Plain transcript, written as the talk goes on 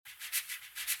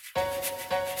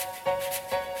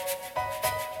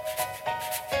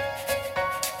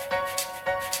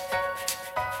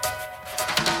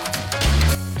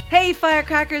Hey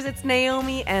Firecrackers, it's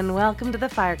Naomi and welcome to the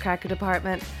Firecracker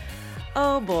Department.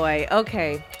 Oh boy,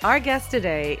 okay. Our guest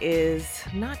today is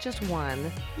not just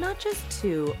one, not just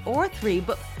two or three,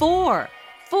 but four.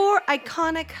 Four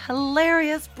iconic,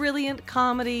 hilarious, brilliant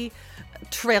comedy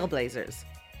trailblazers.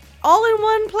 All in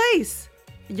one place.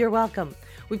 You're welcome.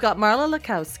 We've got Marla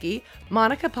Lakowski,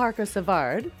 Monica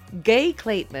Parker-Savard, Gay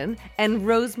Clayton, and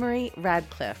Rosemary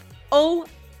Radcliffe.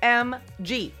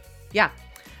 OMG. Yeah.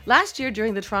 Last year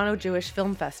during the Toronto Jewish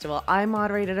Film Festival, I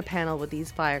moderated a panel with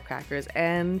these firecrackers,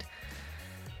 and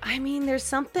I mean, there's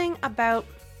something about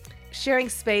sharing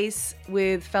space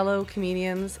with fellow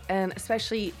comedians, and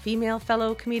especially female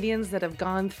fellow comedians that have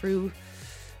gone through,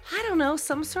 I don't know,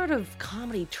 some sort of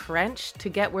comedy trench to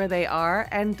get where they are.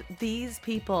 And these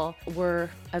people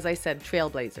were, as I said,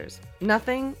 trailblazers.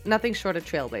 Nothing short of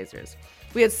trailblazers.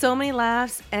 We had so many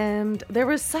laughs, and there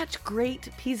were such great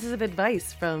pieces of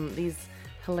advice from these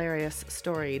hilarious,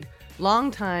 storied,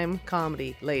 long-time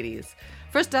comedy ladies.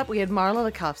 First up, we had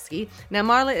Marla Lakowski. Now,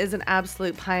 Marla is an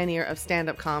absolute pioneer of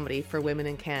stand-up comedy for women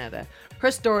in Canada.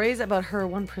 Her stories about her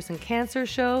one-person cancer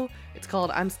show, it's called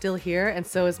I'm Still Here and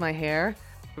So Is My Hair,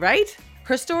 right?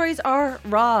 Her stories are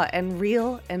raw and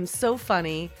real and so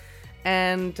funny.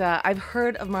 And I've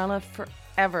heard of Marla forever,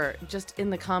 just in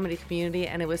the comedy community,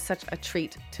 and it was such a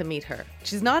treat to meet her.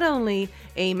 She's not only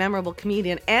a memorable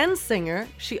comedian and singer,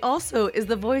 she also is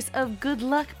the voice of Good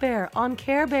Luck Bear on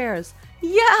Care Bears.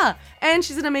 Yeah! And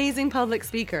she's an amazing public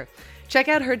speaker. Check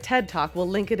out her TED Talk. We'll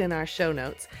link it in our show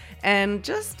notes. And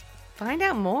just find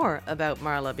out more about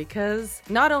Marla, because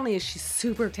not only is she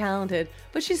super talented,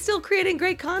 but she's still creating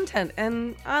great content,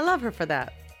 and I love her for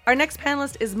that. Our next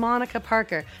panelist is Monica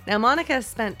Parker. Now, Monica has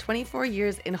spent 24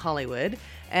 years in Hollywood,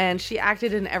 and she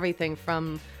acted in everything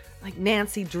from like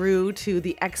Nancy Drew to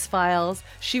The X-Files.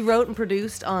 She wrote and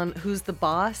produced on Who's the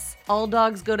Boss, All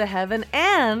Dogs Go to Heaven,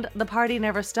 and The Party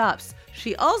Never Stops.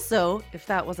 She also, if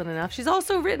that wasn't enough, she's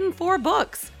also written 4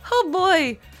 books. Oh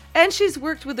boy! And she's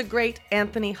worked with the great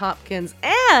Anthony Hopkins.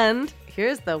 And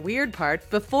here's the weird part.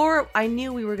 Before I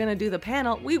knew we were going to do the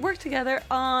panel, we worked together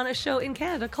on a show in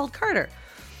Canada called Carter.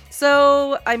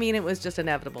 So, I mean, it was just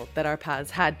inevitable that our paths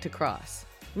had to cross.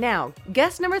 Now,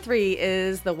 guest number 3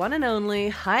 is the one and only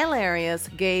hilarious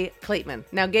Gay Clayton.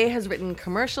 Now, Gay has written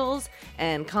commercials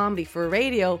and comedy for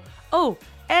radio. Oh,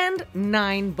 and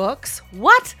 9 books.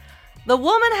 What? The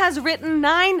woman has written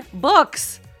 9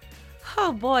 books.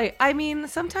 Oh boy. I mean,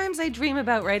 sometimes I dream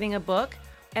about writing a book,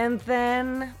 and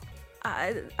then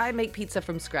I make pizza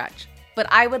from scratch. But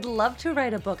I would love to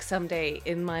write a book someday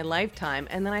in my lifetime.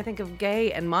 And then I think of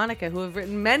Gay and Monica, who have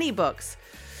written many books.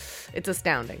 It's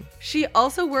astounding. She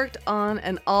also worked on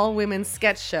an all-women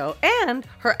sketch show, and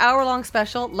her hour-long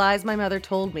special, Lies My Mother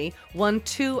Told Me, won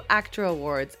 2 ACTRA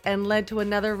awards and led to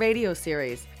another radio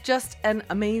series. Just an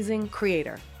amazing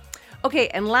creator. Okay,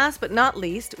 and last but not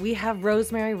least, we have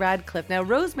Rosemary Radcliffe. Now,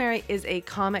 Rosemary is a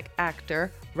comic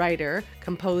actor, writer,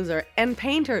 composer, and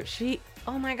painter.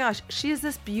 Oh my gosh, she is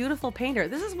this beautiful painter.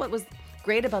 This is what was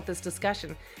great about this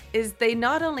discussion, is they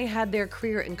not only had their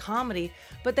career in comedy,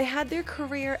 but they had their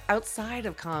career outside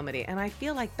of comedy. And I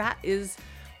feel like that is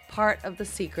part of the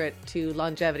secret to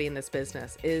longevity in this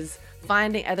business, is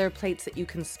finding other plates that you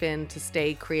can spin to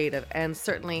stay creative. And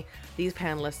certainly these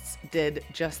panelists did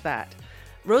just that.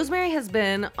 Rosemary has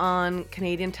been on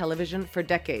Canadian television for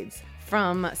decades.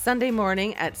 From Sunday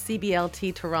Morning at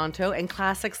CBLT Toronto and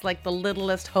classics like The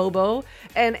Littlest Hobo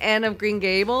and Anne of Green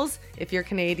Gables. If you're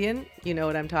Canadian, you know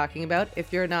what I'm talking about.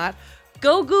 If you're not,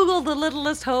 go Google The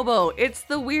Littlest Hobo. It's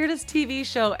the weirdest TV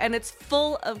show, and it's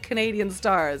full of Canadian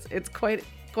stars. It's quite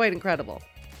incredible.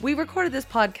 We recorded this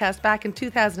podcast back in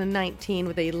 2019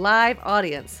 with a live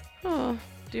audience. Oh,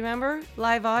 do you remember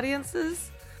live audiences?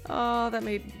 Oh, that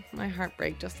made my heart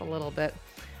break just a little bit.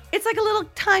 It's like a little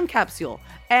time capsule,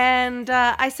 and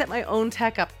I set my own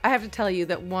tech up. I have to tell you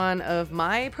that one of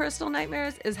my personal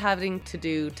nightmares is having to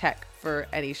do tech for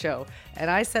any show,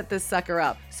 and I set this sucker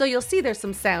up. So you'll see there's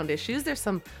some sound issues, there's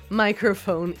some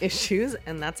microphone issues,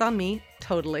 and that's on me,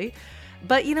 totally.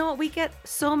 But you know what? We get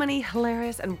so many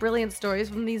hilarious and brilliant stories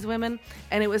from these women,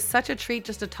 and it was such a treat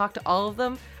just to talk to all of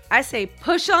them. I say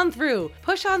push on through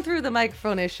the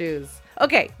microphone issues.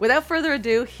 Okay, without further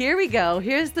ado, here we go.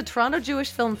 Here's the Toronto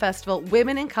Jewish Film Festival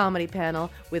Women in Comedy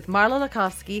panel with Marla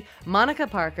Lakowski, Monica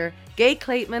Parker, Gay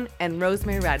Clayton, and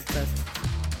Rosemary Radcliffe.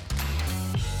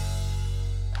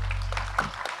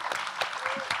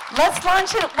 Let's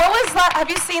launch it. What was that? Have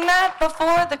you seen that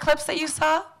before, the clips that you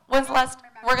saw? When's the last?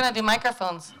 We're going to do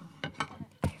microphones.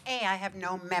 A, I have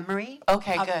no memory of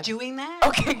doing that.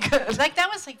 Okay, good. Like, that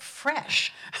was, like,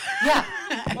 fresh. Yeah.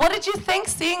 What did you think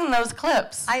seeing those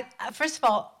clips? First of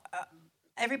all,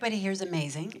 everybody here is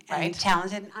amazing and Right.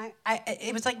 talented.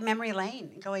 It was like memory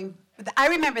lane going. I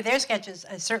remember their sketches.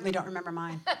 I certainly don't remember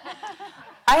mine.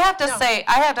 I have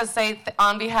to say,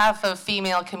 on behalf of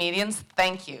female comedians,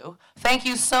 thank you. Thank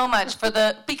you so much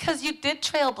because you did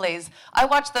trailblaze. I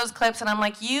watched those clips and I'm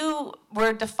like, you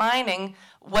were defining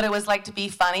what it was like to be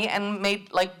funny and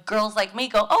made like girls like me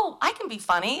go, oh, I can be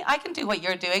funny. I can do what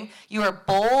you're doing. You were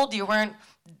bold. You weren't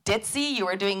ditzy. You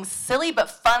were doing silly but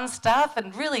fun stuff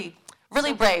and really,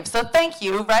 really brave. So thank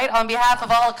you, right, on behalf of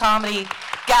all the comedy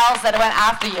gals that went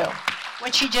after you.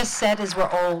 What she just said is we're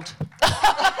old.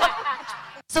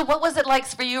 So what was it like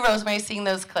for you, Rosemary, seeing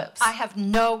those clips? I have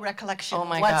no recollection Oh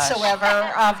my gosh.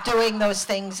 whatsoever of doing those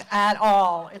things at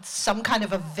all. It's some kind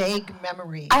of a vague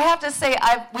memory. I have to say,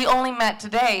 we only met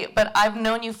today, but I've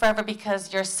known you forever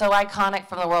because you're so iconic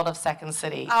from the world of Second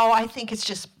City. Oh, I think it's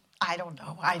just, I don't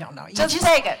know. You Just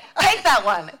take it. Take that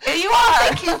one. You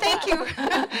are. Thank you.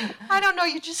 I don't know.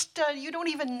 You just, you don't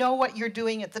even know what you're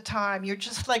doing at the time. You're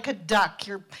just like a duck.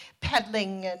 You're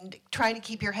pedaling and trying to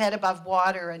keep your head above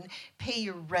water and pay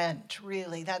your rent,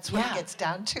 really. That's what Yeah. it gets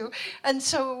down to. And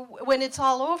so when it's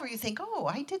all over, you think, oh,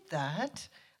 I did that.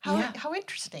 How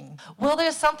interesting. Well,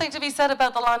 there's something to be said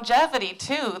about the longevity,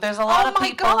 too. There's a lot of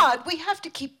people. Oh, my God. We have to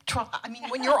keep trying. I mean,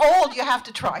 when you're old, you have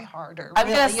to try harder. I'm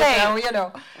going to say, you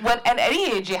know. At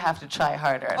any age, you have to try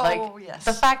harder. Oh, yes.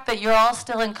 The fact that you're all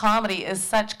still in comedy is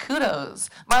such kudos.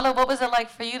 Marla, what was it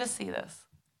like for you to see this?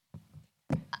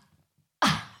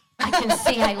 I can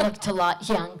see I looked a lot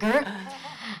younger.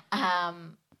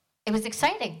 It was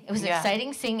exciting. It was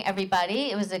exciting seeing everybody.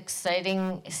 It was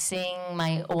exciting seeing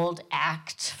my old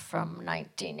act from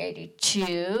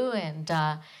 1982 and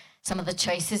some of the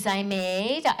choices I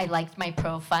made. I liked my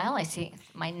profile. I see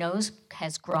my nose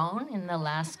has grown in the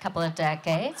last couple of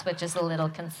decades, which is a little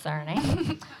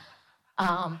concerning.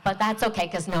 But that's okay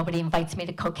because nobody invites me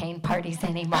to cocaine parties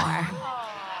anymore.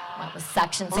 Well, the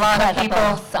suction's incredible.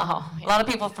 A lot of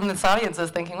people from this audience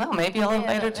is thinking, well, maybe I'll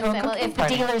invite her to a cooking if the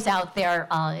party. dealer's out there,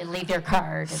 leave your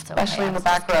card. It's Especially okay. in the I'm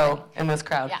back just row kidding. in this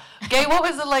crowd. Yeah. Gay, what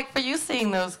was it like for you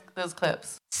seeing those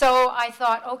clips? So I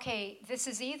thought, okay, this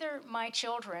is either my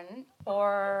children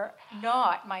or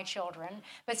not my children.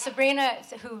 But Sabrina,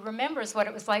 who remembers what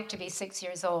it was like to be 6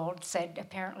 years old, said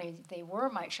apparently they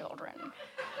were my children.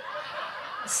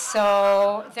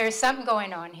 So there's something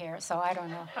going on here, so I don't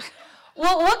know.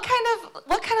 Well, what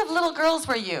kind of little girls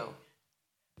were you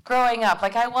growing up?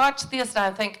 Like I watched this and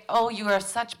I think, oh, you are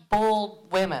such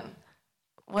bold women.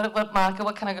 Monica,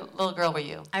 what kind of little girl were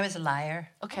you? I was a liar.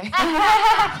 Okay.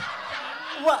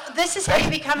 Well, this is how you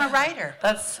become a writer.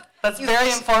 That's very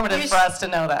informative for us to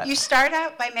know that. You start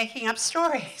out by making up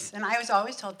stories, and I was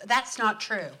always told that's not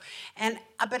true. And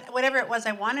but whatever it was,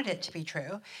 I wanted it to be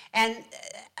true. And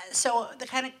so the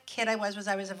kind of kid I was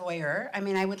a voyeur. I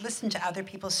mean, I would listen to other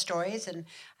people's stories, and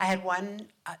I had one.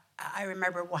 I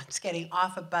remember once getting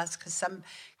off a bus because some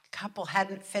couple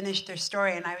hadn't finished their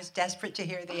story, and I was desperate to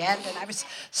hear the end, and I was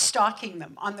stalking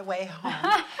them on the way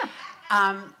home.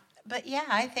 But yeah,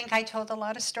 I think I told a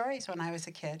lot of stories when I was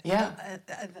a kid. Yeah.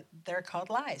 They're called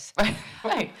lies.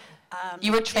 Right.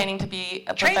 You were training to be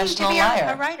a Training professional to be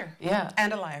liar. a writer. Yeah.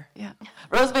 And a liar. Yeah.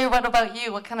 Rosemary, what about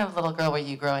you? What kind of little girl were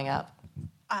you growing up?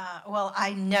 Well,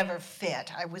 I never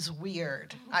fit. I was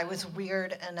weird.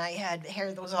 And I had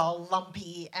hair that was all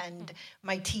lumpy, and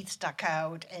my teeth stuck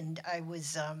out, and I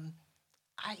was,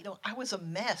 I was a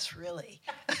mess, really.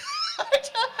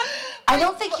 I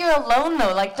don't think you're alone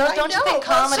though. Like, don't you think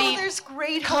comedy? So there's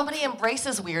great comedy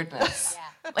embraces weirdness.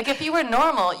 Like, if you were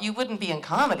normal, you wouldn't be in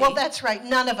comedy. Well, that's right.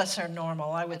 None of us are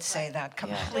normal. I would say that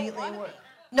completely.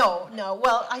 No.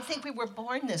 Well, I think we were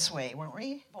born this way, weren't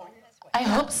we? I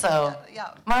hope so.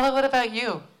 Yeah. Marla, what about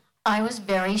you? I was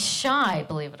very shy,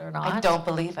 believe it or not. I don't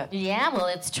believe it. Yeah, well,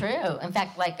 it's true. In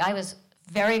fact, like I was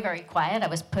very, very quiet. I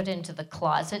was put into the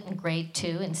closet in grade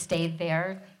 2 and stayed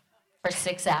there for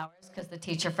 6 hours because the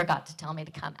teacher forgot to tell me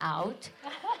to come out.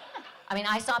 I mean,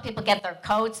 I saw people get their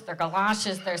coats, their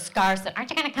galoshes, their scarves. Said, aren't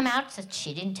you going to come out? I said,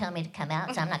 she didn't tell me to come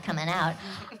out, so I'm not coming out.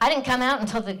 I didn't come out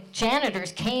until the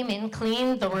janitors came in,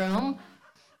 cleaned the room,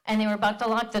 and they were about to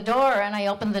lock the door, and I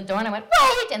opened the door, and I went,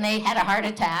 wait! And they had a heart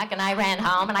attack, and I ran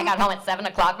home, and I got home at 7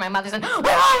 o'clock. My mother said, where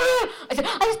are you? I said,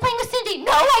 I was playing with Cindy.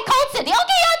 No, I called Cindy.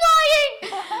 Okay, I'm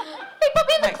lying! They put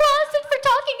me in the closet for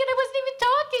talking, and I wasn't even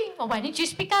talking. Well, why didn't you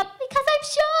speak up? Because I'm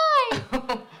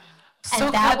shy. So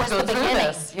And that glad was to go the through beginning.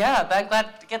 this. Yeah,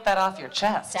 glad to get that off your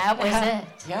chest. That was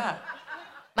it. Yeah.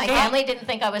 My family didn't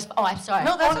think I was, I'm sorry.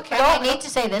 No, that's okay. I need to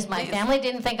say this. My Please. family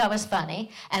didn't think I was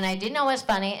funny, and I didn't know I was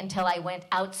funny until I went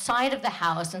outside of the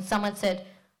house and someone said,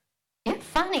 you're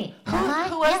funny. Who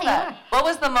was that? What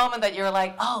was the moment that you were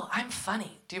like, oh, I'm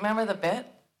funny? Do you remember the bit?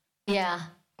 Yeah.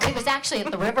 It was actually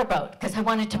at the Riverboat because I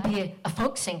wanted to be a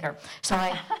folk singer. So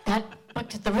I got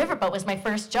booked at the Riverboat was my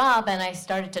first job, and I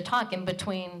started to talk in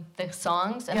between the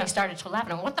songs, and they started to laugh.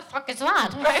 And I went, what the fuck is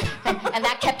that? Right. And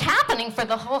that kept happening for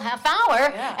the whole half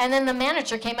hour. Yeah. And then the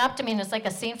manager came up to me, and it's like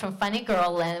a scene from Funny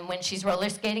Girl, and when she's roller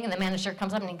skating, and the manager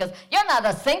comes up and he goes, "You're not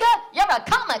a singer, you're a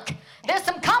comic. There's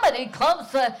some comedy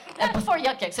clubs before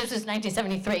Yuck Yucks. This was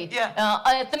 1973.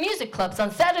 At the music clubs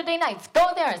on Saturday nights. Go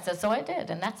there." And so I did,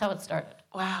 and that's how it started.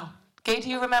 Wow. Gay, do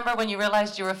you remember when you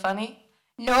realized you were funny?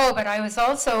 No, but I was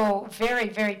also very,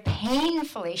 very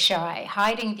painfully shy,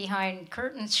 hiding behind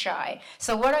curtains shy.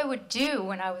 So what I would do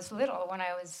when I was little, when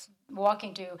I was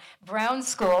walking to Brown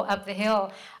School up the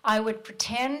hill, I would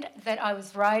pretend that I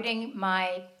was riding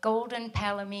my golden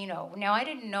Palomino. Now, I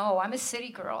didn't know. I'm a city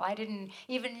girl. I didn't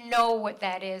even know what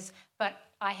that is, but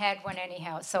I had one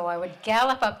anyhow. So I would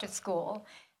gallop up to school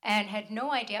and had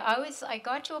no idea. I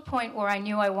got to a point where I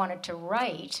knew I wanted to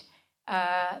write.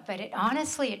 But it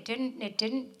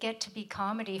didn't get to be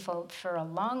comedy for a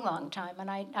long, long time. And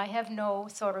I have no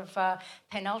sort of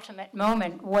penultimate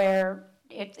moment where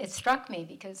it struck me,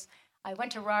 because I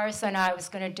went to Ryerson, I was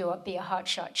going to be a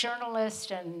hotshot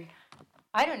journalist, and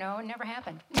I don't know, it never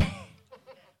happened.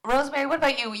 Rosemary, what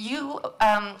about you? You,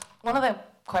 one of the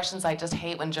questions I just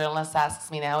hate when journalists ask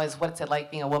me now is, what's it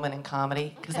like being a woman in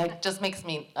comedy? Because it just makes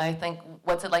me, I think,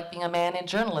 what's it like being a man in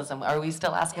journalism? Are we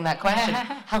still asking that question?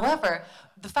 However,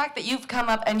 the fact that you've come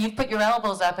up and you've put your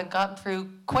elbows up and gotten through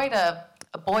quite a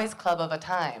boys' club of a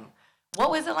time,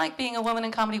 what was it like being a woman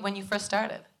in comedy when you first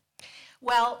started?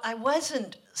 Well, I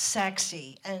wasn't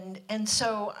sexy, and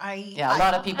so I... Yeah, a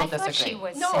lot of people I thought disagree. she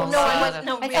was No, so no, sexy.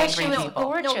 no, I really, thought she was people.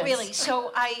 gorgeous. No, really.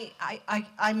 So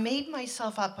I made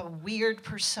myself up a weird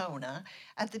persona.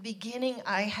 At the beginning,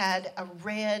 I had a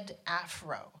red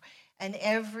afro. And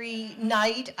every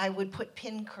night, I would put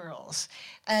pin curls.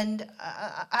 And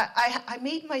I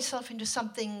made myself into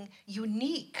something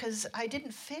unique because I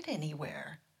didn't fit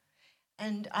anywhere.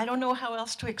 And I don't know how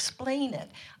else to explain it.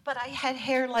 But I had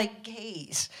hair like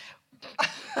gays.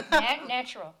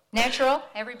 Natural,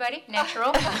 everybody,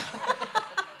 natural.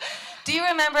 Do you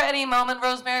remember any moment,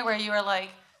 Rosemary, where you were like,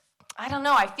 I don't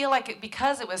know, I feel like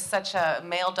because it was such a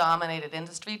male-dominated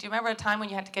industry, do you remember a time when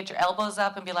you had to get your elbows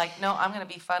up and be like, no, I'm going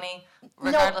to be funny,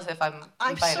 regardless if I'm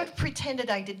I invited? sort of pretended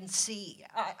I didn't see.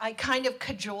 I kind of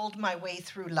cajoled my way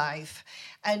through life.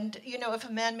 And, you know, if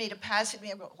a man made a pass at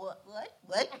me, I'd go, what?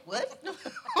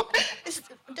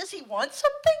 Does he want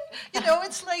something? You know,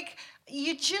 it's like,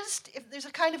 if there's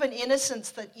a kind of an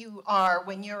innocence that you are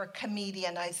when you're a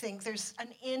comedian, I think. There's an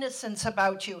innocence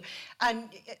about you. And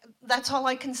that's all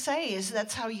I can say, is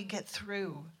that's how you get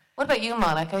through. What about you,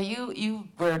 Monica? You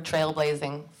were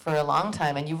trailblazing for a long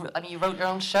time, and you wrote your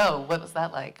own show. What was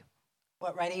that like?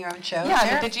 What, writing your own show?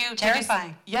 Yeah,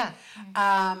 Terrifying.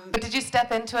 But did you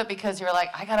step into it because you were like,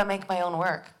 I got to make my own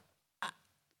work?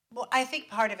 Well, I think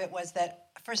part of it was that,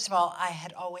 first of all, I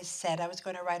had always said I was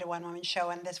going to write a one-woman show,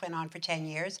 and this went on for 10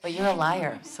 years. But you're a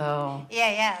liar, so...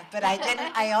 Yeah, but I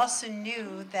didn't. I also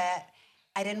knew that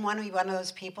I didn't want to be one of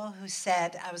those people who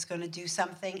said I was going to do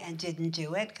something and didn't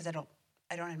do it, because I don't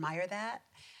admire that.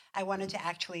 I wanted to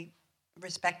actually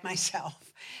respect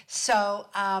myself. So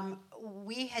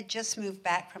we had just moved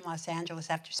back from Los Angeles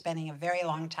after spending a very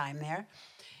long time there.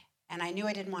 And I knew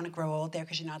I didn't want to grow old there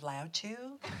because you're not allowed to,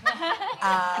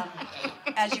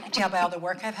 as you can tell by all the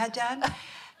work I've had done.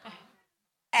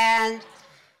 And,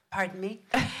 pardon me.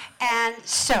 And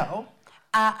so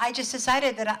I just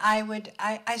decided that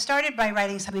I started by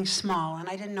writing something small, and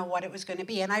I didn't know what it was going to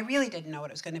be. And I really didn't know what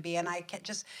it was going to be. And I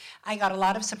got a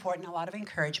lot of support and a lot of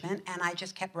encouragement, and I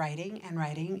just kept writing and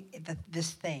writing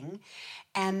this thing.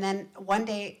 And then one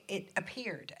day it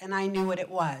appeared, and I knew what it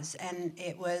was. And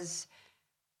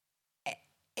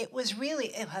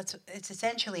it's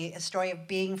essentially a story of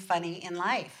being funny in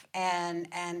life and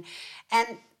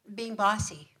being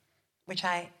bossy, which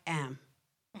I am.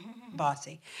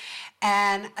 Bossy.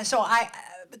 And so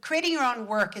creating your own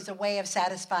work is a way of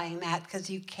satisfying that, because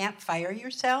you can't fire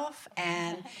yourself,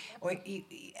 and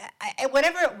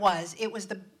whatever it was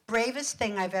the bravest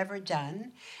thing I've ever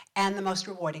done and the most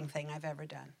rewarding thing I've ever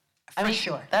done. For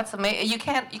sure. That's amazing. You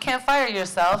can't fire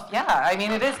yourself. Yeah, I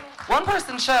mean, it is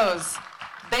one-person shows.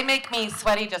 They make me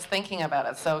sweaty just thinking about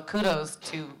it. So kudos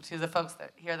to the folks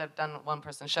that have done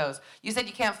one-person shows. You said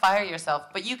you can't fire yourself,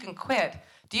 but you can quit.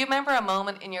 Do you remember a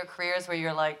moment in your careers where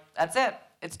you're like, that's it,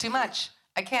 it's too much,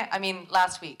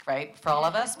 last week, right, for all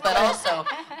of us, but also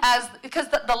because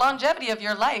the longevity of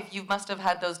your life, you must have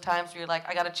had those times where you're like,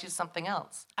 I got to choose something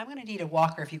else. I'm going to need a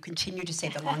walker if you continue to say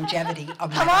the longevity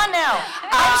of my Come life. on now.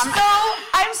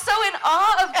 I'm so in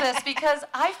awe of this because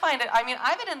I find it,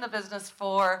 I've been in the business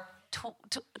for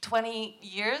 20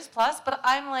 years plus, but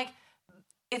I'm like,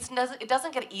 it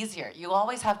doesn't get easier. You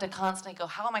always have to constantly go,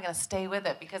 how am I going to stay with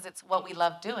it? Because it's what we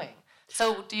love doing.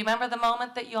 So do you remember the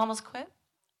moment that you almost quit?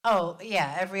 Oh,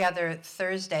 yeah, every other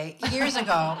Thursday, years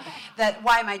ago, that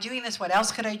why am I doing this? What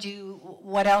else could I do?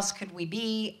 What else could we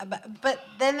be? But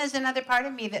then there's another part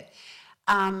of me that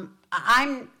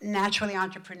I'm naturally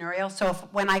entrepreneurial, so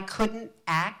when I couldn't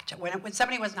act, when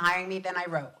somebody wasn't hiring me, then I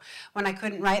wrote. When I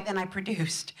couldn't write, then I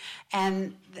produced.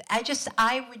 And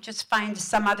I would just find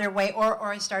some other way, or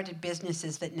I started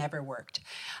businesses that never worked.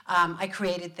 I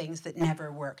created things that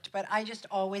never worked, but I just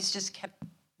always just kept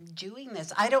doing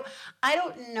this. I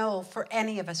don't know for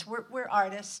any of us. We're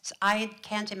artists. I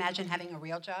can't imagine having a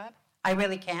real job. I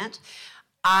really can't.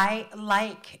 I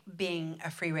like being a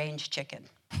free-range chicken.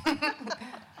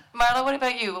 Marla, what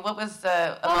about you? What was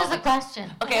the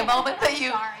question? Okay, a moment that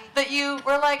you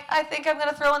were like, I think I'm going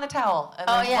to throw in the towel. And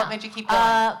then what made you keep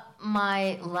going?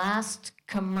 My last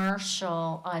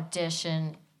commercial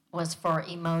audition was for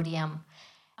Imodium.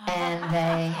 And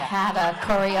they had a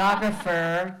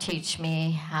choreographer teach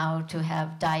me how to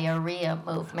have diarrhea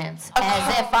movements,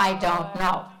 as if I don't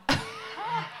know.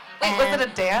 Wait, was it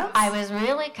a dance? I was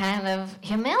really kind of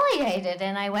humiliated,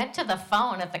 and I went to the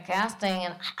phone at the casting,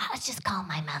 and I was just call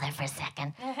my mother for a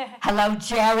second. Hello,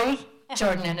 Jerry?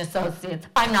 Jordan and Associates.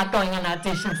 I'm not going on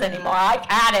auditions anymore. I've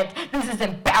had it. This is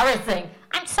embarrassing.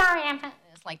 I'm sorry.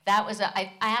 It's like that was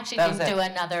I actually didn't do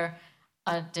another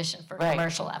audition for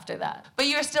commercial after that. But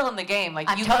you're still in the game. Like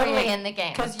I'm totally in the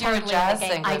game. Because you're a jazz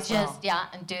singer. I just,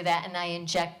 and do that, and I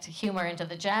inject humor into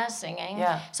the jazz singing.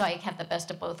 Yeah. So I have the best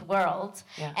of both worlds.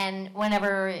 Yeah. And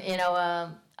whenever,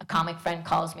 a comic friend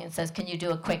calls me and says, can you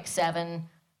do a quick 7,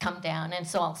 come down. And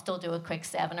so I'll still do a quick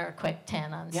 7 or a quick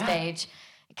 10 on stage.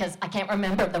 Because I can't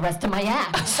remember the rest of my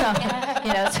act. So,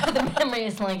 so the memory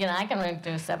is like, I can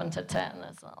do 7 to 10.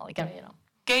 That's all I can,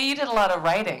 Gay, you did a lot of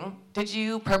writing. Did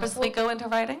you purposely go into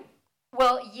writing?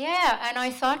 Well, yeah, and I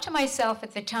thought to myself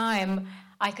at the time,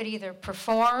 I could either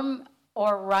perform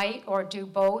or write or do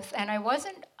both, and I was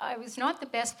not the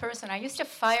best person. I used to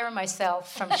fire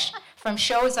myself from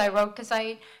shows I wrote because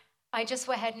I just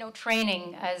had no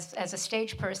training as a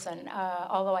stage person,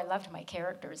 although I loved my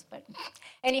characters. But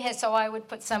anyhow, so I would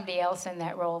put somebody else in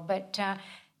that role. But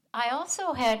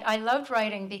I loved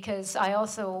writing because I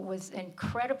also was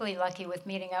incredibly lucky with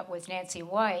meeting up with Nancy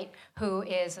White, who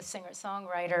is a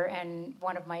singer-songwriter and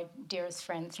one of my dearest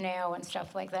friends now and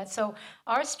stuff like that. So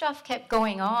our stuff kept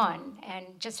going on, and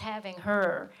just having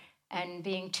her and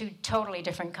being two totally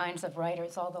different kinds of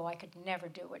writers, although I could never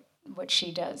do what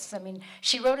she does. I mean,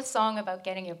 she wrote a song about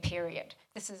getting your period.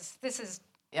 This is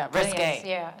risque.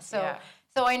 Yeah,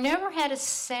 so I never had a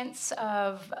sense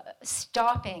of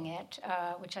stopping it,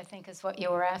 which I think is what you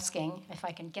were asking, if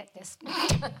I can get this.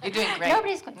 You're doing great.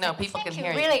 Nobody's going to people can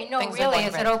hear you. Really? No, Things really?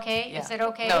 Is great. it okay? Yeah. Is it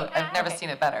okay? No, I've never seen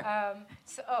it better.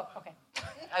 Okay.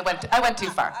 I went too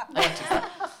far.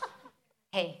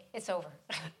 Hey, it's over.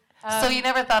 So you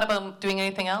never thought about doing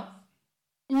anything else?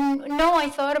 No, I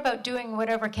thought about doing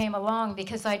whatever came along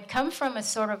because I'd come from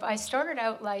I started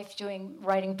out life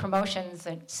writing promotions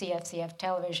at CFCF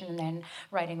television and then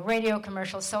writing radio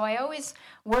commercials, so I always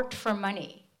worked for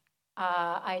money.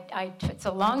 It's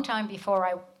a long time before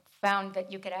I found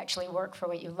that you could actually work for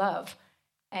what you love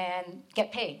and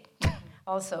get paid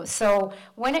also. So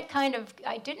when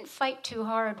I didn't fight too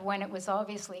hard when it was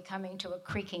obviously coming to a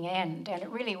creaking end, and it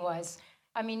really was.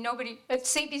 I mean, nobody at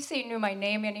CBC knew my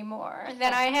name anymore. And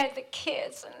then I had the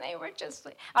kids, and they were just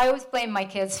like, I always blame my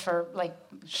kids for,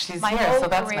 she's my here, whole so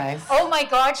that's career. nice. Oh, my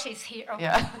God, she's here. Oh,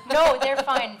 Yeah. No, they're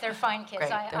fine. They're fine kids.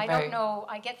 Great. I don't know.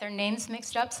 I get their names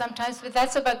mixed up sometimes, but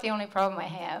that's about the only problem I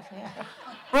have. Yeah.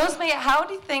 Rosemary, how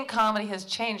do you think comedy has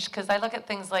changed? Because I look at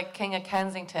things like King of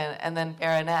Kensington and then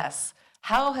Baroness.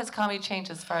 How has comedy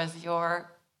changed as far as your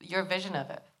vision of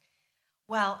it?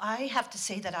 Well, I have to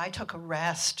say that I took a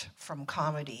rest from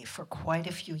comedy for quite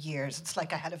a few years. It's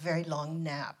like I had a very long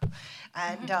nap.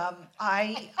 And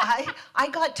I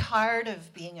got tired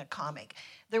of being a comic.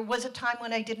 there was a time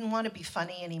when I didn't want to be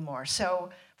funny anymore. So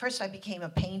first I became a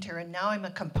painter, and now I'm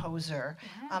a composer.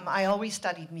 I always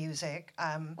studied music.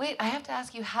 Wait, I have to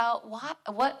ask you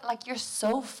what, like, you're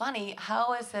so funny.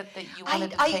 How is it that you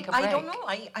wanted to take a break? I don't know.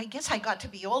 I guess I got to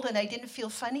be old and I didn't feel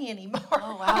funny anymore.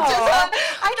 Oh, wow.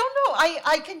 I don't know.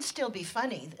 I can still be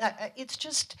funny. It's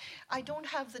just, I don't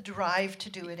have the drive to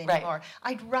do it anymore. Right.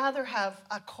 I'd rather have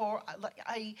a core,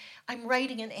 I'm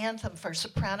writing an anthem for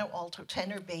soprano, alto,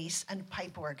 tenor, bass, and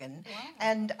pipe organ. Wow.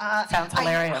 And sounds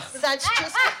hilarious. That's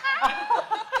just,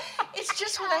 it's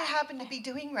just what I happen to be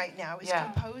doing right now is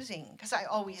composing, because I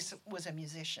always was a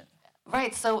musician.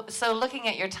 Right. So looking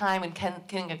at your time in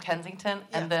King of Kensington,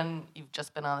 and then you've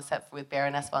just been on the set with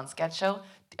Baroness von Sketch Show.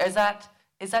 Is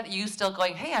that you still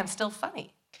going, hey, I'm still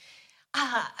funny?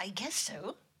 I guess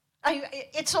so.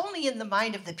 It's only in the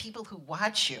mind of the people who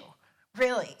watch you.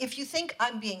 Really, if you think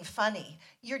I'm being funny,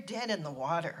 you're dead in the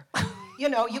water. You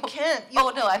know, you can't.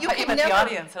 I thought you meant the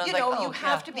audience. And I was like, you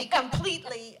have to be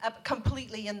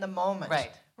completely in the moment.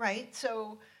 Right. Right.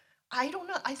 So, I don't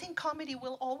know. I think comedy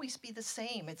will always be the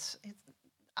same.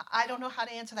 I don't know how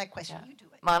to answer that question. You do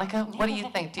it. Monica, what do you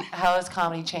think? How has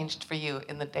comedy changed for you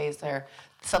in the days there?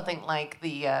 Something like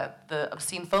the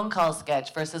obscene phone call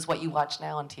sketch versus what you watch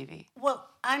now on TV. Well,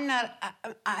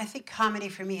 I think comedy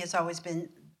for me has always been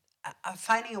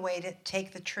finding a way to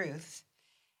take the truth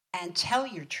and tell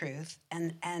your truth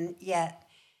and yet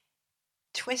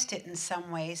twist it in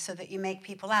some way so that you make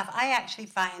people laugh. I actually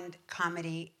find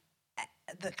comedy,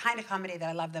 the kind of comedy that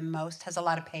I love the most, has a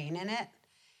lot of pain in it.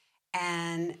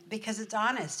 And because it's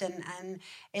honest and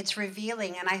it's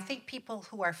revealing. And I think people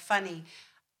who are funny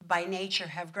by nature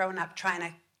have grown up trying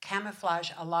to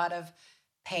camouflage a lot of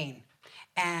pain.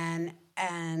 And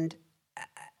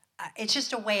it's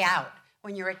just a way out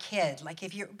when you're a kid. Like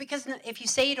if you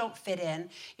say you don't fit in,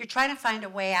 you're trying to find a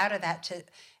way out of that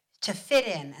to fit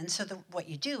in. And so what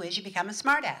you do is you become a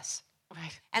smartass.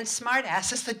 Right. And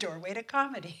smartass is the doorway to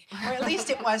comedy, or at least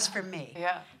it was for me.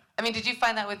 Yeah. I mean, did you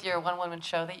find that with your one-woman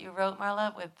show that you wrote,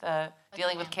 Marla, with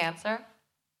dealing with cancer?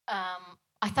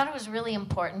 I thought it was really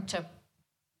important to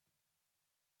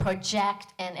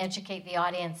project and educate the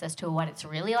audience as to what it's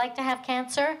really like to have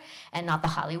cancer and not the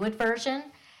Hollywood version.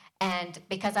 And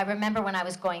because I remember when I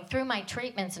was going through my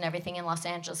treatments and everything in Los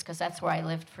Angeles, because that's where I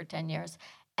lived for 10 years,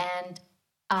 and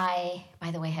I,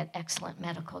 by the way, had excellent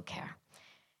medical care,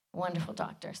 wonderful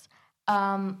doctors.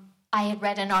 I had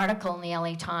read an article in the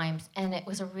LA Times, and it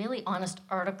was a really honest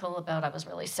article about I was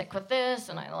really sick with this,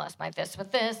 and I lost my this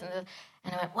with this, and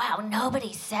I went, wow,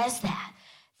 nobody says that.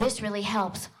 This really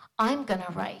helps. I'm going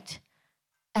to write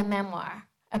a memoir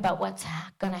about what's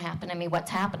going to happen to me, what's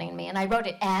happening to me. And I wrote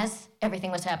it as everything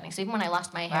was happening. So even when I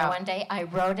lost my hair one day, I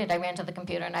wrote it. I ran to the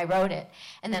computer and I wrote it.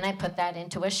 And then I put that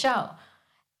into a show.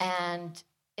 And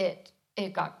it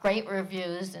got great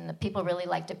reviews, and the people really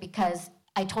liked it because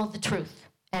I told the truth.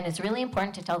 And it's really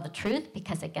important to tell the truth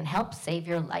because it can help save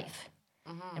your life.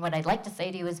 Mm-hmm. And what I'd like to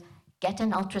say to you is get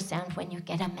an ultrasound when you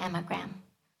get a mammogram.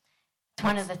 It's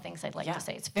one of the things I'd like to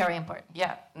say. It's very important.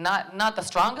 Yeah, not the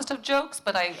strongest of jokes,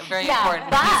 but a very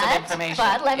important piece of information.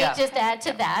 But let me just add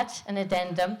to that, an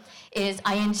addendum, is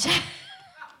I inject...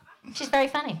 She's very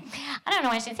funny. I don't know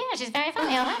why she's here. She's very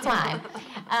funny. Oh, that's why.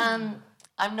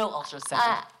 I'm no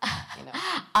ultrasound.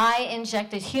 I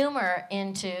injected humor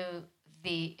into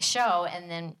the show,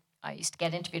 and then I used to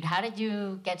get interviewed. How did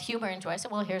you get humor into it? I said,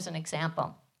 well, here's an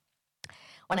example.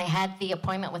 When I had the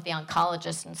appointment with the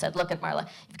oncologist and said, look at Marla,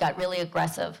 you've got really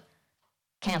aggressive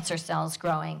cancer cells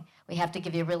growing. We have to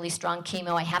give you really strong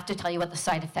chemo. I have to tell you what the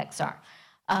side effects are.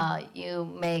 You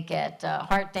may get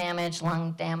heart damage,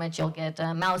 lung damage. You'll get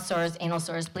mouth sores, anal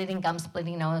sores, bleeding gums,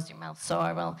 bleeding nose. Your mouth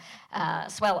sore will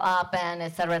swell up, and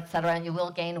et cetera, and you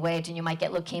will gain weight, and you might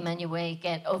get leukemia, and you may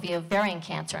get ovarian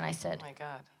cancer. And I said,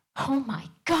 oh my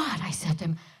God, I said to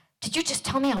him, did you just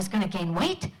tell me I was going to gain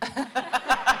weight?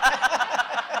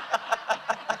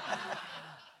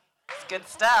 That's good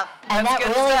stuff. And that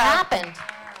really happened.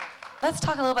 Let's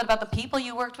talk a little bit about the people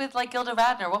you worked with, like Gilda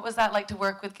Radner. What was that like to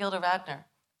work with Gilda Radner?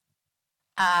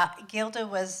 Gilda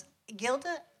was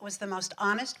the most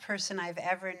honest person I've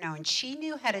ever known. She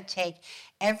knew how to take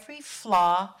every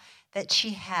flaw that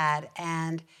she had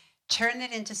and turn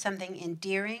it into something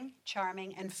endearing,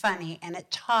 charming, and funny. And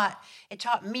it taught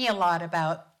me a lot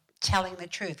about telling the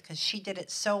truth because she did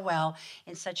it so well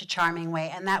in such a charming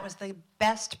way. And that was the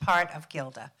best part of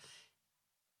Gilda.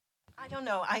 I don't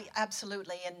know. I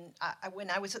absolutely. And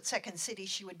when I was at Second City,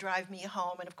 she would drive me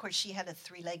home, and of course, she had a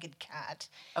three-legged cat.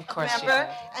 Of course,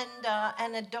 remember?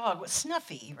 And a dog was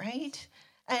Snuffy, right?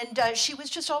 And she was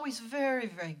just always very,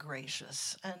 very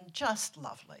gracious and just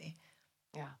lovely.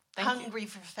 Yeah. hungry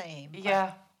for fame.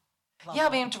 Yeah. Yeah, I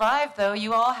mean, drive, though.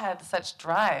 You all had such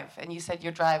drive. And you said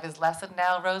your drive is lessened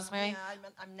now, Rosemary? Yeah,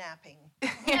 I'm napping.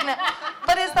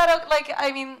 But is that, like,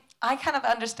 I mean, I kind of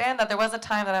understand that. There was a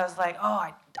time that I was like,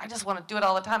 oh, I just want to do it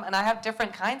all the time. And I have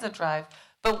different kinds of drive.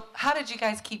 But how did you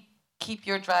guys keep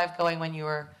your drive going when you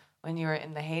were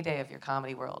in the heyday of your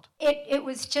comedy world? It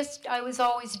was just, I was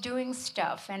always doing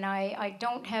stuff, and I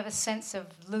don't have a sense of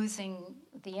losing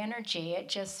the energy.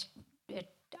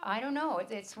 I don't know,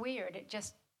 it's weird. It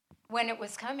just, when it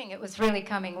was coming, it was really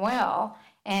coming well,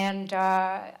 and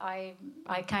I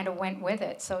kind of went with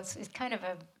it. So it's kind of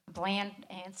a bland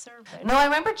answer. But No, I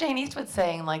remember Jane Eastwood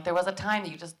saying, like, there was a time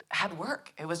that you just had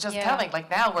work. It was just coming.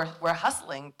 Like, now we're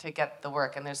hustling to get the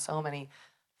work, and there's so many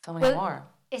more.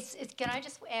 Can I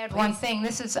just add one thing?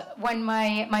 This is when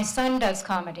my son does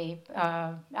comedy.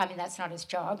 I mean, that's not his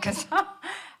job, 'cause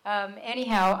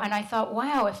anyhow, and I thought,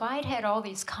 wow, if I'd had all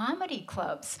these comedy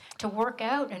clubs to work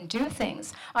out and do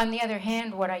things. On the other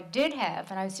hand, what I did have,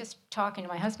 and I was just talking to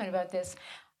my husband about this,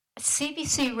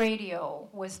 CBC radio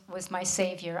was my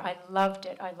savior. I loved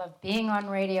it. I loved being on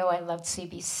radio. I loved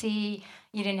CBC.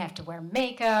 You didn't have to wear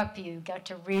makeup. You got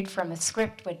to read from a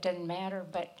script, but it didn't matter.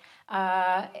 But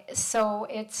so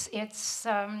it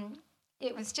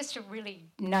was just a really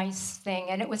nice thing,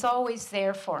 and it was always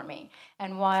there for me.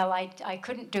 And while I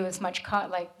couldn't do as much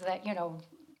like that,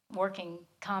 working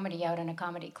comedy out in a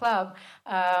comedy club,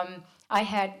 I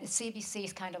had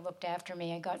CBC's kind of looked after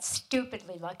me. I got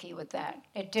stupidly lucky with that.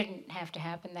 It didn't have to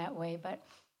happen that way, but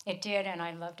it did, and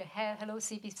I loved it. Hello,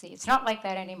 CBC. It's not like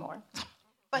that anymore.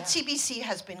 But CBC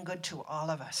has been good to all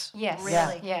of us. Yes.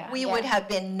 Really. Yeah. We would have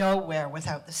been nowhere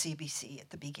without the CBC at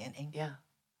the beginning. Yeah.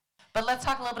 But let's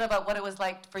talk a little bit about what it was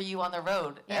like for you on the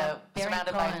road,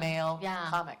 surrounded by male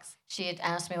comics. She had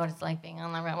asked me what it's like being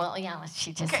on the road. Well, yeah,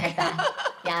 she just said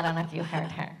that. Yeah, I don't know if you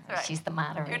heard her. Right. She's the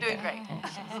moderator. You're doing great.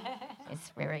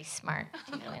 She's very smart.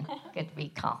 Good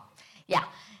recall. Yeah.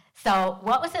 So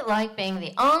what was it like being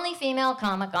the only female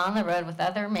comic on the road with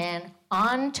other men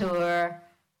on tour?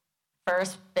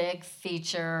 First big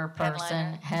feature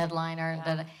person, headliner.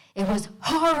 Yeah. It was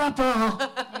horrible.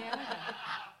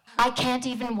 I can't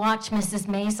even watch Mrs.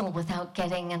 Maisel without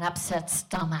getting an upset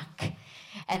stomach.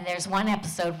 And there's one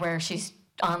episode where she's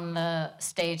on the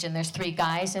stage and there's 3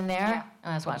 guys in there. Yeah.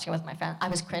 And I was watching it with my friend. I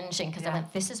was cringing because I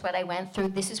went, this is what I went through.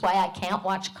 This is why I can't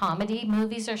watch comedy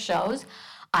movies or shows.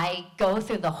 I go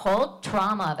through the whole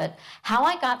trauma of it. How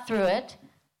I got through it,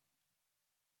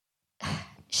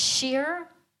 sheer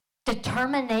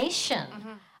determination,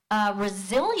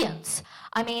 resilience.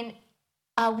 I mean,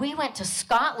 we went to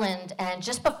Scotland, and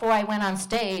just before I went on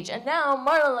stage, and now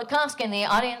Marla Lakovsky, and the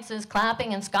audience is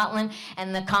clapping in Scotland,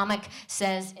 and the comic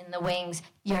says in the wings,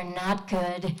 you're not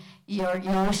good, you're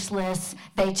useless,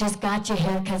 they just got you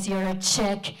here because you're a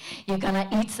chick, you're going to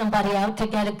eat somebody out to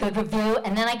get a good review.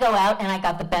 And then I go out, and I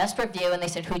got the best review, and they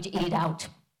said, who'd you eat out?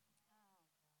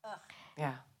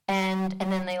 Yeah. And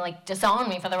then they disowned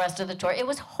me for the rest of the tour. It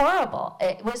was horrible.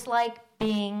 It was like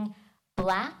being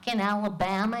black in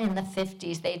Alabama in the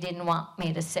 50s. They didn't want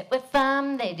me to sit with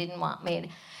them. They didn't want me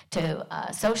to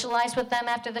socialize with them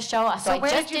after the show. So I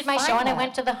just did my show and I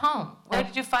went to the home. Where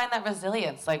did you find that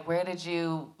resilience? Where did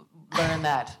you learn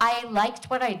that? I liked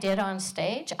what I did on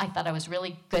stage. I thought I was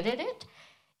really good at it.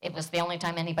 It was the only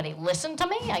time anybody listened to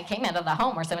me. I came out of the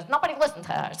home where nobody listened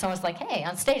to her. So I was like, hey,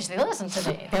 on stage, they listen to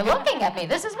me. They're looking at me.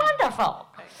 This is wonderful.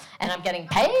 And I'm getting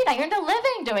paid. I earned a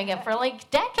living doing it for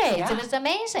decades. Yeah. It was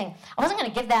amazing. I wasn't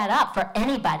going to give that up for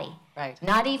anybody. Right.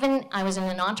 Not even, I was in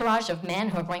an entourage of men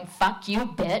who were going, fuck you,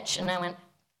 bitch. And I went,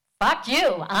 fuck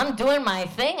you. I'm doing my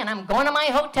thing and I'm going to my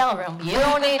hotel room. You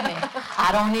don't need me. I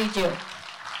don't need you.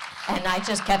 And I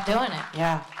just kept doing it.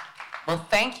 Yeah. Well,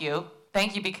 thank you.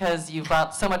 Thank you because you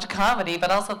brought so much comedy,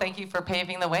 but also thank you for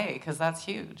paving the way, because that's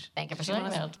huge. Thank you for saying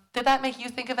that. Did that make you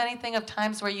think of anything of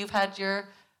times where you've had your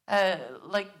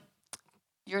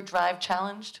drive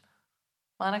challenged?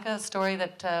 Monica, a story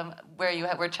that where you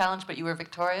were challenged but you were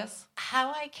victorious?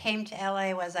 How I came to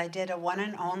LA was I did a one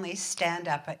and only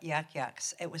stand-up at Yuck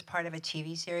Yucks. It was part of a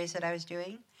TV series that I was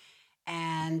doing,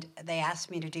 and they asked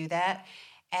me to do that.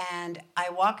 And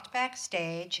I walked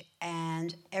backstage,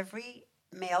 and every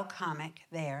male comic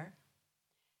there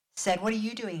said, what are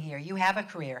you doing here? You have a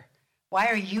career. Why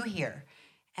are you here?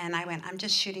 And I went, I'm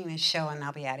just shooting this show and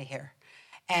I'll be out of here.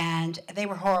 And they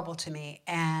were horrible to me.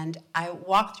 And I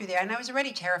walked through there and I was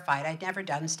already terrified. I'd never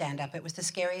done stand-up. It was the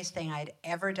scariest thing I'd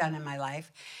ever done in my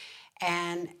life.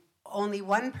 And only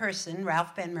one person,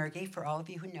 Ralph Benmergui, for all of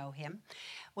you who know him,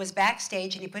 was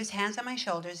backstage and he put his hands on my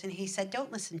shoulders and he said,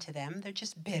 don't listen to them. They're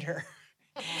just bitter.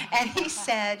 And he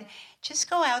said, just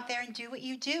go out there and do what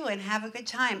you do and have a good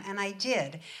time. And I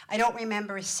did. I don't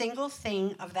remember a single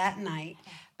thing of that night,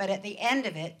 but at the end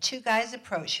of it, 2 guys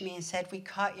approached me and said, we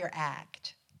caught your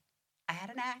act. I had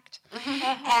an act.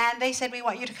 And they said, we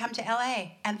want you to come to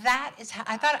LA. And that is how,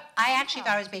 I actually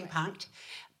thought I was being punked,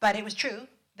 but it was true.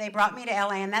 They brought me to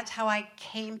LA, and that's how I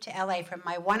came to LA, from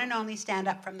my one and only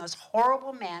stand-up from those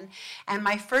horrible men. And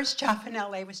my first job in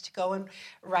LA was to go and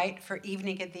write for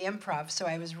Evening at the Improv. So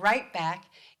I was right back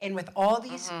in with all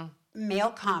these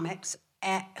male comics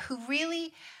who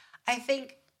really, I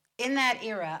think, in that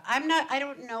era, I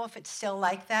don't know if it's still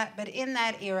like that, but in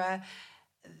that era,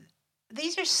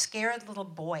 these are scared little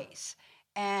boys.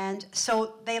 And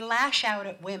so they lash out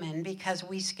at women because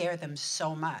we scare them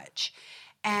so much.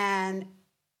 And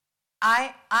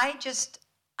I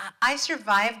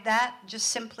survived that just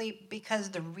simply because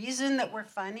the reason that we're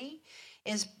funny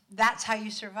is that's how you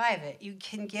survive it. You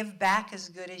can give back as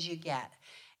good as you get.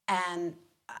 And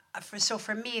so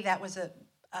for me, that was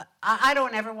I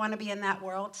don't ever want to be in that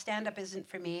world. Stand-up isn't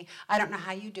for me. I don't know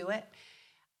how you do it.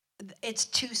 It's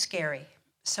too scary.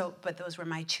 So, but those were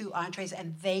my 2 entrees,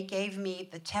 and they gave me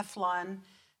the Teflon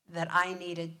that I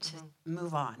needed to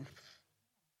move on.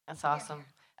 That's awesome.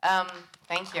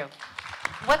 Thank you.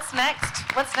 What's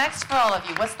next? What's next for all of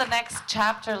you? What's the next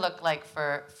chapter look like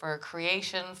for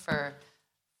creation, for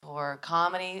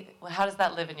comedy? How does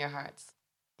that live in your hearts?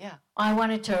 Yeah. I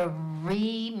wanted to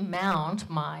remount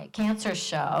my cancer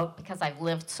show because I've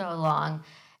lived so long,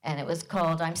 and it was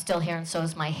called I'm Still Here and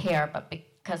So's My Hair, but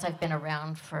because I've been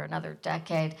around for another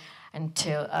decade, and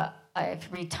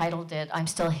I've retitled it I'm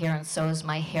Still Here and So's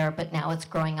My Hair, but now it's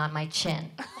growing on my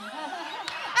chin.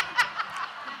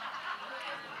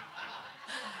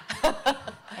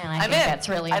 And I think that's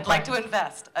really I'd like important. to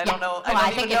invest. I don't know. Well,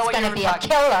 I don't think even know it's what going you to were be a talking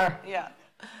killer. Yeah.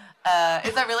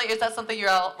 Is that something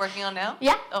you're all working on now?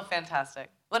 Yeah. Oh,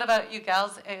 fantastic. What about you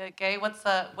gals? Gay, what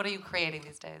are you creating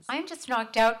these days? I'm just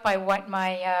knocked out by what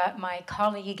my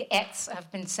colleague X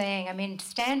have been saying. I mean,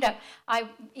 stand-up,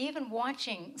 even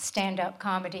watching stand-up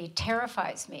comedy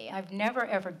terrifies me. I've never,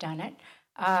 ever done it.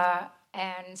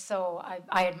 And so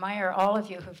I admire all of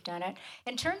you who've done it.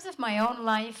 In terms of my own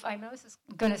life, I know this is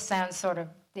going to sound sort of,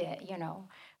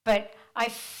 but I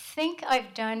think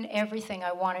I've done everything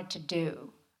I wanted to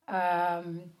do.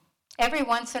 Every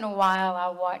once in a while,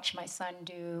 I'll watch my son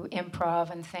do improv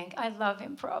and think, I love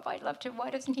improv. I'd love to. Why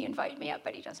doesn't he invite me up?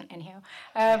 But he doesn't anyhow.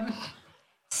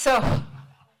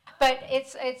 But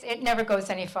it never goes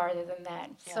any farther than that.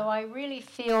 Yeah. So I really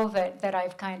feel that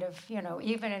I've kind of,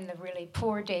 even in the really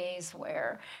poor days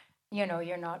where,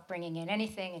 you're not bringing in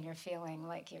anything and you're feeling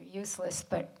like you're useless.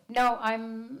 But no,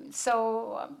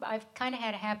 I've kind of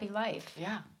had a happy life.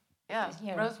 Yeah.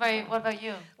 Yeah. Rosemary, what about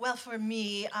you? Well, for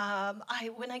me,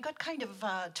 when I got kind of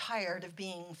tired of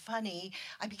being funny,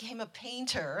 I became a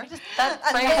painter. That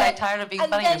phrase, I'm tired of being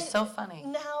funny, you're so funny.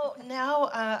 Now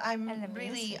I'm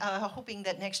really hoping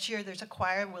that next year there's a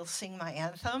choir will sing my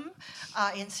anthem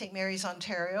in St. Mary's,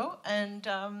 Ontario. And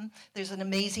there's an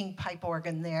amazing pipe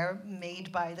organ there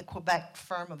made by the Quebec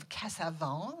firm of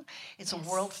Cassavant. It's a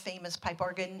world-famous pipe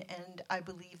organ, and I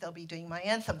believe they'll be doing my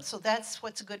anthem. So that's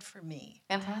what's good for me.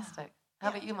 Fantastic. How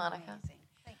about you, Monica?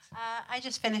 Thanks. I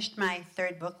just finished my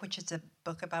 3rd book, which is a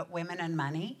book about women and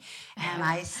money. And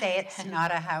I say it's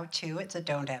not a how-to, it's a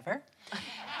don't ever.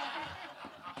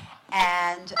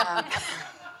 And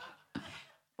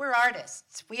we're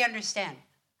artists. We understand.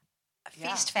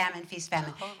 Feast, famine, feast,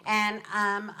 famine. Totally. And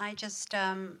I'm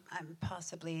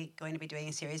possibly going to be doing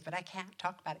a series, but I can't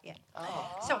talk about it yet.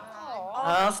 So,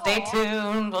 stay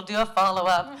tuned. We'll do a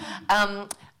follow-up.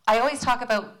 I always talk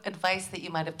about advice that you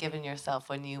might have given yourself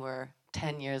when you were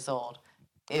 10 years old,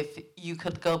 if you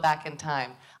could go back in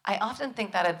time. I often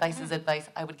think that advice is advice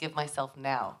I would give myself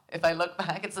now. If I look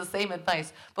back, it's the same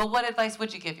advice. But what advice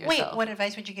would you give yourself? Wait, what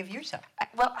advice would you give yourself?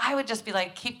 Well, I would just be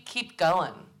like, keep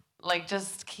going. Like,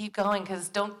 just keep going, because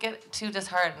don't get too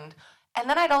disheartened. And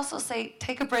then I'd also say,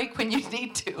 take a break when you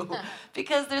need to.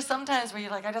 Because there's some times where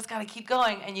you're like, I just got to keep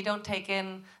going, and you don't take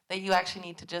in that you actually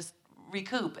need to just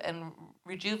recoup and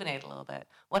rejuvenate a little bit.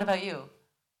 What about you?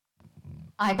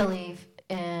 I believe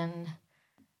I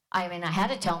had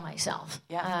to tell myself,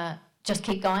 just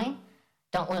keep going.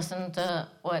 Don't listen to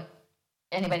what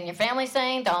anybody in your family's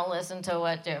saying. Don't listen to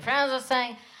what your friends are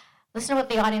saying. Listen to what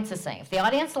the audience is saying. If the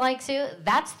audience likes you,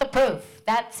 that's the proof.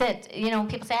 That's it.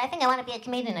 People say, I think I want to be a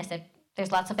comedian. I said,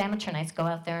 there's lots of amateur nights. Go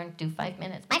out there and do 5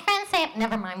 minutes. My friends say,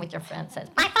 never mind what your friend says.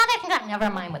 My father thinks, never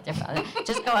mind what your father.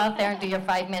 Just go out there and do your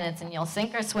 5 minutes, and you'll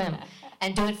sink or swim.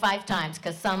 And do it 5 times,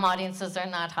 because some audiences are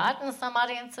not hot and some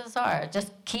audiences are.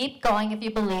 Just keep going if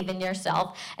you believe in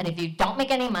yourself. And if you don't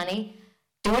make any money,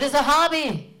 Do it as a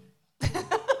hobby.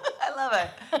 I love it.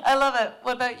 I love it.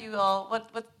 What about you all? What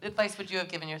advice would you have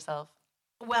given yourself?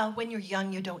 Well, when you're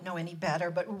young, you don't know any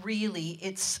better, but really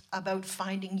it's about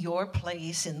finding your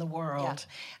place in the world.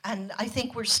 And I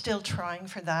think we're still trying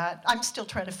for that. I'm still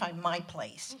trying to find my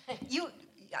place.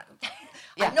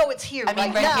 I know it's here I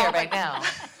mean, right now. here, right now.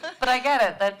 But I get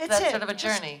it. That's it. sort of a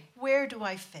Just journey. where do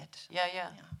I fit? Yeah.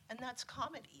 And that's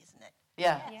comedy, isn't it?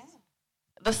 Yeah. Yeah.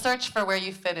 The search for where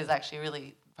you fit is actually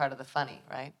really part of the funny,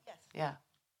 right? Yes. Yeah.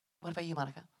 What about you,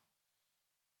 Monica?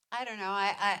 I don't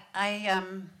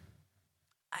know.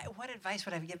 What advice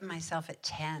would I have given myself at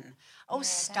 10? Oh, Yeah,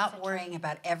 stop that's a worrying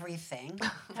about everything,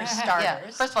 for Yeah.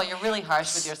 starters. First of all, you're really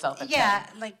harsh with yourself at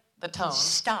 10. Like The tone.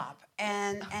 stop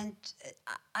and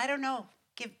I don't know.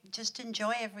 Just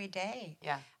enjoy every day.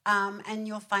 Yeah. And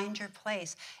you'll find your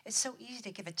place. It's so easy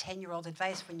to give a 10-year-old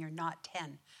advice when you're not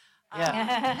 10.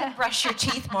 Yeah. Brush your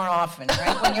teeth more often,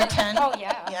 right? When you're 10. Oh,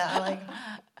 yeah. Yeah, like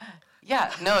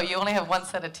Yeah. No, you only have one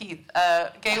set of teeth.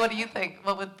 Gay, what do you think?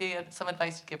 What would be some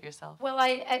advice you'd give yourself? Well,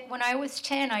 when I was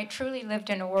 10, I truly lived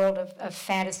in a world of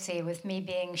fantasy with me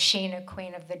being Sheena,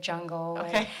 Queen of the Jungle.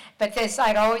 Okay. But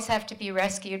I'd always have to be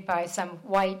rescued by some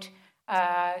white,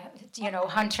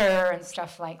 hunter and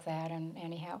stuff like that. And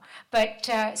anyhow, but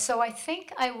so I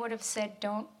think I would have said,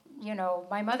 don't.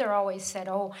 My mother always said,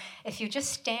 oh, if you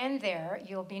just stand there,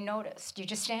 you'll be noticed. You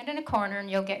just stand in a corner and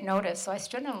you'll get noticed. So I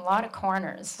stood in a lot of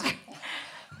corners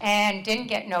and didn't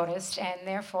get noticed, and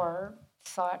therefore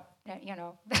thought that,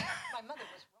 my mother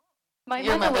was wrong. my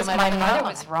Your mother mother might have been wrong.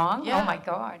 was wrong. Yeah. Oh, my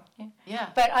God. Yeah. Yeah.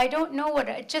 But I don't know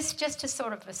just to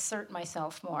sort of assert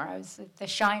myself more. The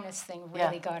shyness thing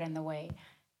really got in the way.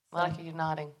 Monica, you're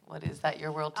nodding. What is that,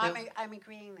 your world too? I'm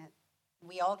agreeing that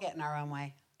we all get in our own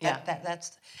way. Yeah.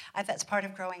 That's part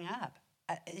of growing up.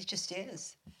 It just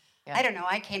is. Yeah. I don't know.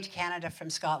 I came to Canada from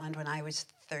Scotland when I was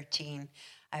 13.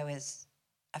 I was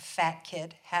a fat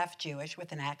kid, half Jewish,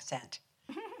 with an accent.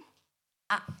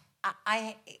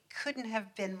 I couldn't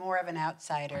have been more of an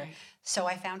outsider, Right. so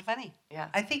I found funny. Yeah.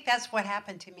 I think that's what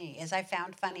happened to me, is I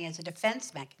found funny as a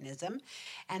defense mechanism,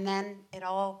 and then it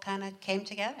all kind of came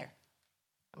together.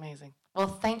 Amazing. Well,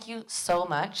 thank you so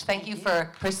much. Thank you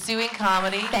for pursuing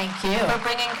comedy. Thank you. For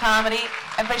bringing comedy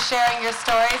and for sharing your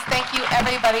stories. Thank you,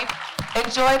 everybody.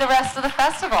 Enjoy the rest of the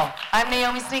festival. I'm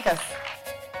Naomi Snikas.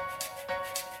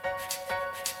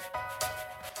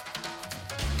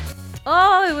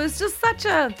 Oh, it was just such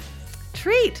a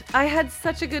treat. I had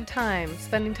such a good time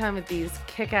spending time with these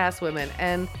kick-ass women.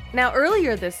 And now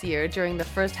earlier this year, during the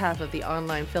first half of the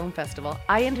online film festival,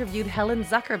 I interviewed Helen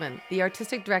Zuckerman, the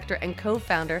artistic director and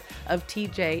co-founder of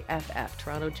TJFF,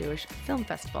 Toronto Jewish Film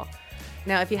Festival.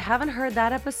 Now, if you haven't heard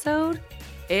that episode,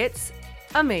 it's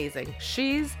amazing.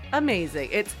 She's amazing.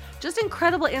 It's just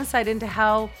incredible insight into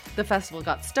how the festival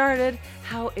got started,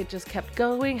 how it just kept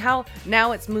going, how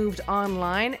now it's moved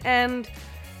online, and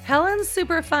Helen's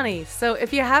super funny. So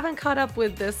if you haven't caught up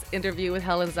with this interview with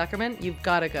Helen Zuckerman, you've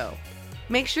got to go.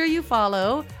 Make sure you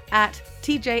follow at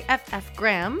TJFF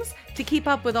Grams to keep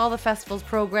up with all the festival's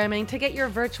programming, to get your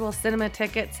virtual cinema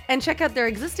tickets, and check out their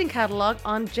existing catalog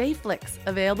on JFlix,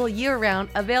 available year-round,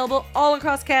 available all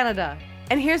across Canada.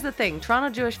 And here's the thing, Toronto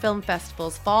Jewish Film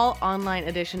Festival's Fall Online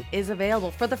Edition is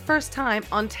available for the first time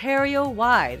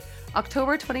Ontario-wide,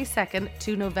 October 22nd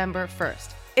to November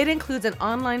 1st. It includes an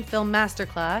online film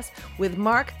masterclass with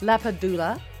Mark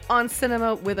Lapadula on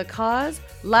Cinema with a Cause,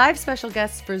 live special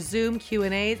guests for Zoom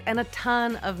Q&As, and a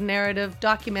ton of narrative,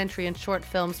 documentary, and short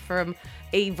films from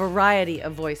a variety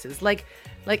of voices, like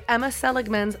Emma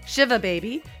Seligman's Shiva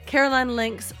Baby, Caroline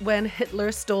Link's When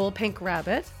Hitler Stole Pink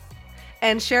Rabbit,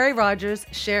 and Sherry Rogers'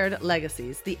 Shared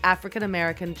Legacies, the African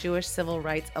American Jewish Civil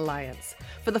Rights Alliance.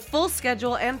 For the full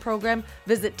schedule and program,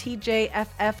 visit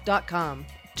tjff.com.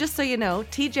 Just so you know,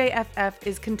 TJFF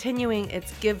is continuing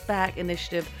its Give Back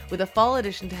initiative with a fall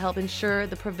edition to help ensure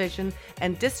the provision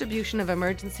and distribution of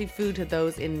emergency food to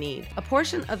those in need. A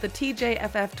portion of the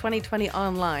TJFF 2020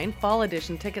 online fall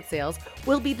edition ticket sales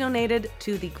will be donated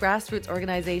to the grassroots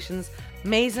organizations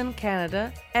Maison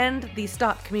Canada and the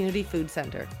Stop Community Food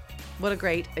Centre. What a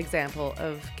great example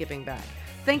of giving back.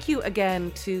 Thank you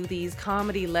again to these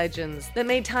comedy legends that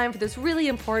made time for this really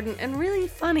important and really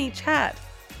funny chat.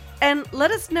 And let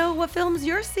us know what films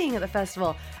you're seeing at the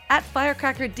festival at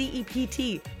Firecracker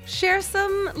DEPT. Share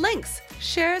some links.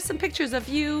 Share some pictures of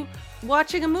you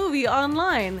watching a movie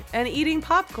online and eating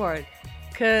popcorn.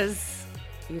 Because,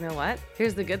 you know what?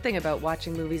 Here's the good thing about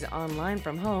watching movies online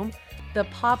from home. The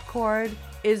popcorn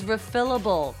is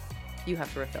refillable. You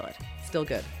have to refill it. Still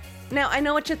good. Now, I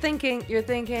know what you're thinking. You're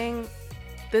thinking,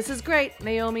 this is great,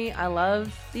 Naomi. I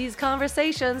love these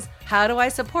conversations. How do I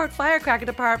support Firecracker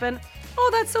Department? Oh,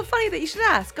 that's so funny that you should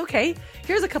ask. Okay,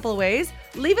 here's a couple of ways.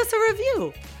 Leave us a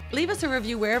review. Leave us a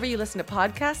review wherever you listen to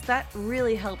podcasts. That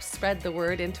really helps spread the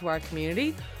word into our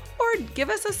community. Or give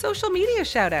us a social media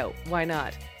shout out. Why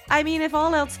not? I mean, if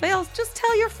all else fails, just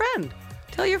tell your friend.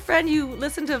 Tell your friend you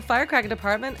listened to Firecracker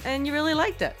Department and you really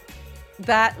liked it.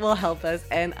 That will help us,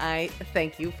 and I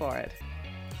thank you for it.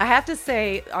 I have to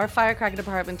say, our Firecracker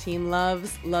Department team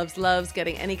loves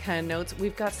getting any kind of notes.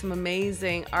 We've got some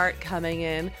amazing art coming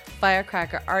in.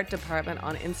 Firecracker Art Department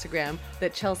on Instagram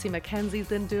that Chelsea Mackenzie's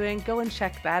been doing. Go and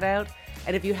check that out.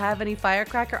 And if you have any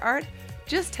Firecracker art,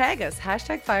 just tag us,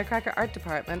 #Firecracker Art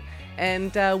Department,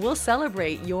 and we'll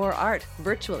celebrate your art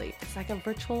virtually. It's like a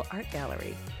virtual art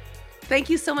gallery. Thank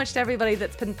you so much to everybody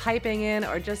that's been piping in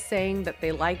or just saying that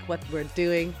they like what we're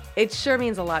doing. It sure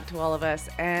means a lot to all of us,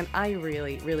 and I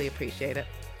really appreciate it.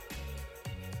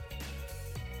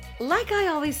 Like I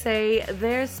always say,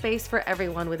 there's space for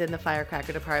everyone within the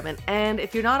Firecracker Department, and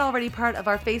if you're not already part of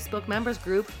our Facebook members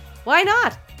group, why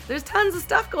not? There's tons of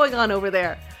stuff going on over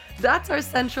there. That's our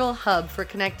central hub for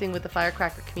connecting with the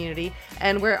Firecracker community,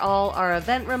 and where all our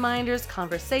event reminders,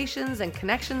 conversations, and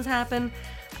connections happen.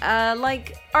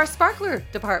 Like our Sparkler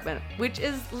department, which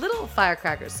is little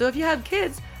firecrackers. So if you have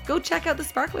kids, go check out the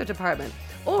Sparkler department.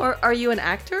 Or are you an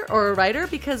actor or a writer?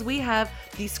 Because we have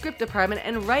the script department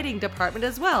and writing department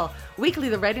as well. Weekly,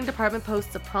 the writing department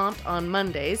posts a prompt on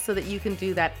Mondays so that you can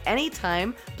do that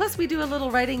anytime. Plus, we do a little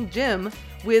writing gym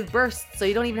with bursts, so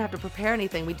you don't even have to prepare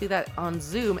anything. We do that on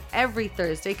Zoom every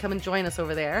Thursday. Come and join us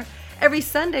over there. Every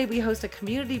Sunday, we host a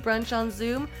community brunch on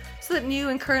Zoom so that new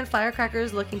and current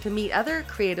firecrackers looking to meet other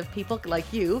creative people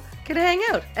like you can hang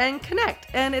out and connect.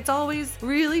 And it's always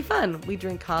really fun. We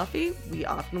drink coffee, we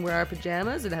often wear our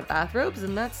pajamas and have bathrobes,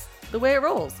 and that's the way it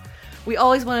rolls. We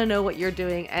always want to know what you're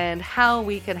doing and how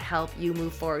we can help you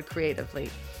move forward creatively.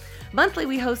 Monthly,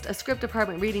 we host a script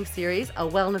department reading series, a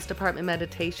wellness department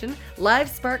meditation, live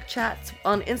Spark chats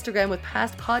on Instagram with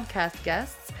past podcast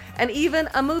guests, and even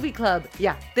a movie club.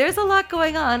 Yeah, there's a lot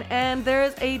going on, and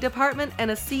there's a department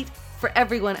and a seat for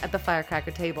everyone at the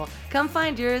Firecracker table. Come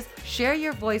find yours, share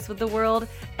your voice with the world,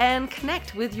 and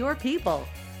connect with your people.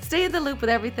 Stay in the loop with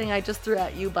everything I just threw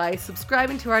at you by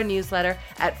subscribing to our newsletter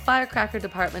at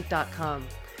firecrackerdepartment.com.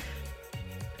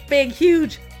 Big,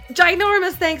 huge,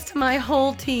 ginormous thanks to my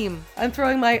whole team. I'm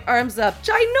throwing my arms up.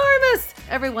 Ginormous!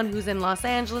 Everyone who's in Los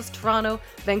Angeles, Toronto,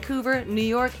 Vancouver, New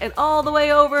York, and all the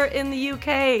way over in the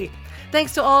UK.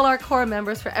 Thanks to all our core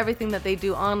members for everything that they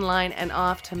do online and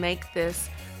off to make this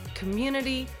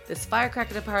community, this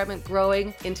Firecracker department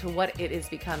growing into what it is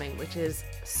becoming, which is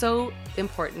so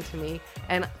important to me.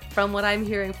 And from what I'm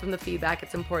hearing from the feedback,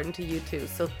 it's important to you too.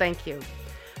 So thank you.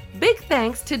 Big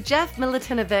thanks to Jeff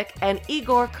Milutinovic and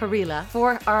Igor Karila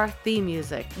for our theme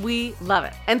music. We love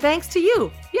it. And thanks to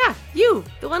you, you,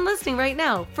 the one listening right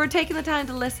now, for taking the time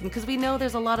to listen, because we know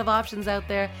there's a lot of options out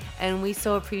there, and we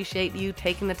so appreciate you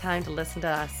taking the time to listen to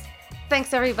us.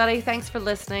 Thanks everybody, thanks for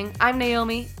listening. I'm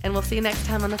Naomi, and we'll see you next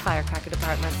time on the Firecracker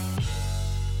Department.